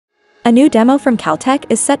A new demo from Caltech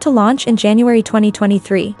is set to launch in January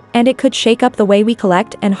 2023, and it could shake up the way we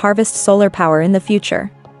collect and harvest solar power in the future.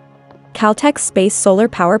 Caltech's Space Solar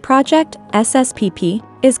Power Project, SSPP,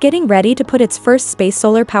 is getting ready to put its first Space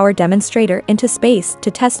Solar Power Demonstrator into space to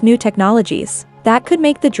test new technologies that could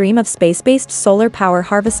make the dream of space-based solar power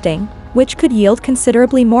harvesting, which could yield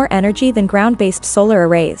considerably more energy than ground-based solar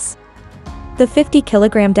arrays. The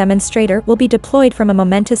 50-kilogram demonstrator will be deployed from a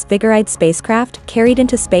Momentus Vigoride spacecraft carried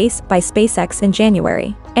into space by SpaceX in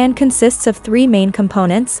January, and consists of three main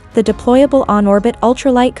components: the deployable on-orbit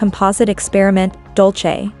ultralight composite experiment,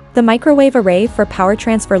 Dolce, the microwave array for power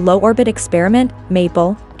transfer low-orbit experiment,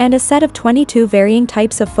 Maple, and a set of 22 varying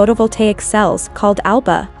types of photovoltaic cells called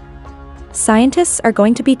ALBA. Scientists are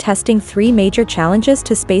going to be testing three major challenges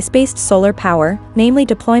to space-based solar power, namely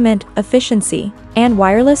deployment, efficiency, and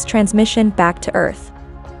wireless transmission back to Earth.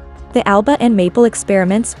 The ALBA and Maple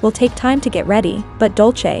experiments will take time to get ready, but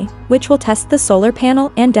Dolce, which will test the solar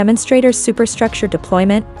panel and demonstrator's superstructure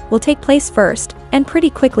deployment, will take place first, and pretty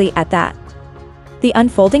quickly at that. The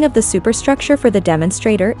unfolding of the superstructure for the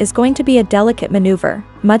demonstrator is going to be a delicate maneuver,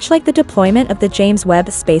 much like the deployment of the James Webb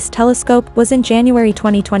Space Telescope was in January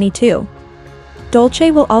 2022.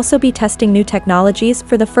 Dolce will also be testing new technologies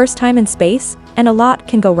for the first time in space, and a lot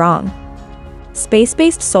can go wrong.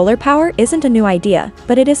 Space-based solar power isn't a new idea,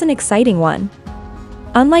 but it is an exciting one.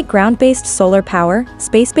 Unlike ground-based solar power,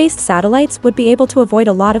 space-based satellites would be able to avoid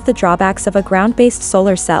a lot of the drawbacks of a ground-based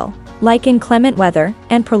solar cell, like inclement weather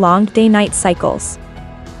and prolonged day-night cycles.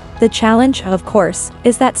 The challenge, of course,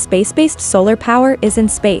 is that space-based solar power is in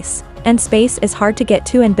space, and space is hard to get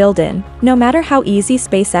to and build in, no matter how easy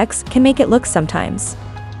SpaceX can make it look sometimes.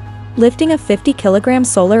 Lifting a 50-kilogram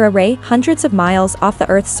solar array hundreds of miles off the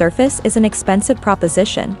Earth's surface is an expensive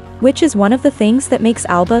proposition, which is one of the things that makes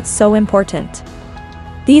ALBA so important.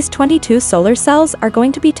 These 22 solar cells are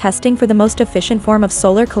going to be testing for the most efficient form of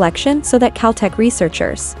solar collection so that Caltech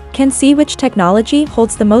researchers can see which technology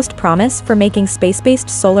holds the most promise for making space-based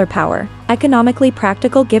solar power economically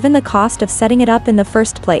practical given the cost of setting it up in the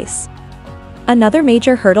first place. Another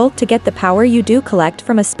major hurdle to get the power you do collect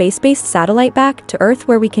from a space-based satellite back to Earth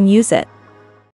where we can use it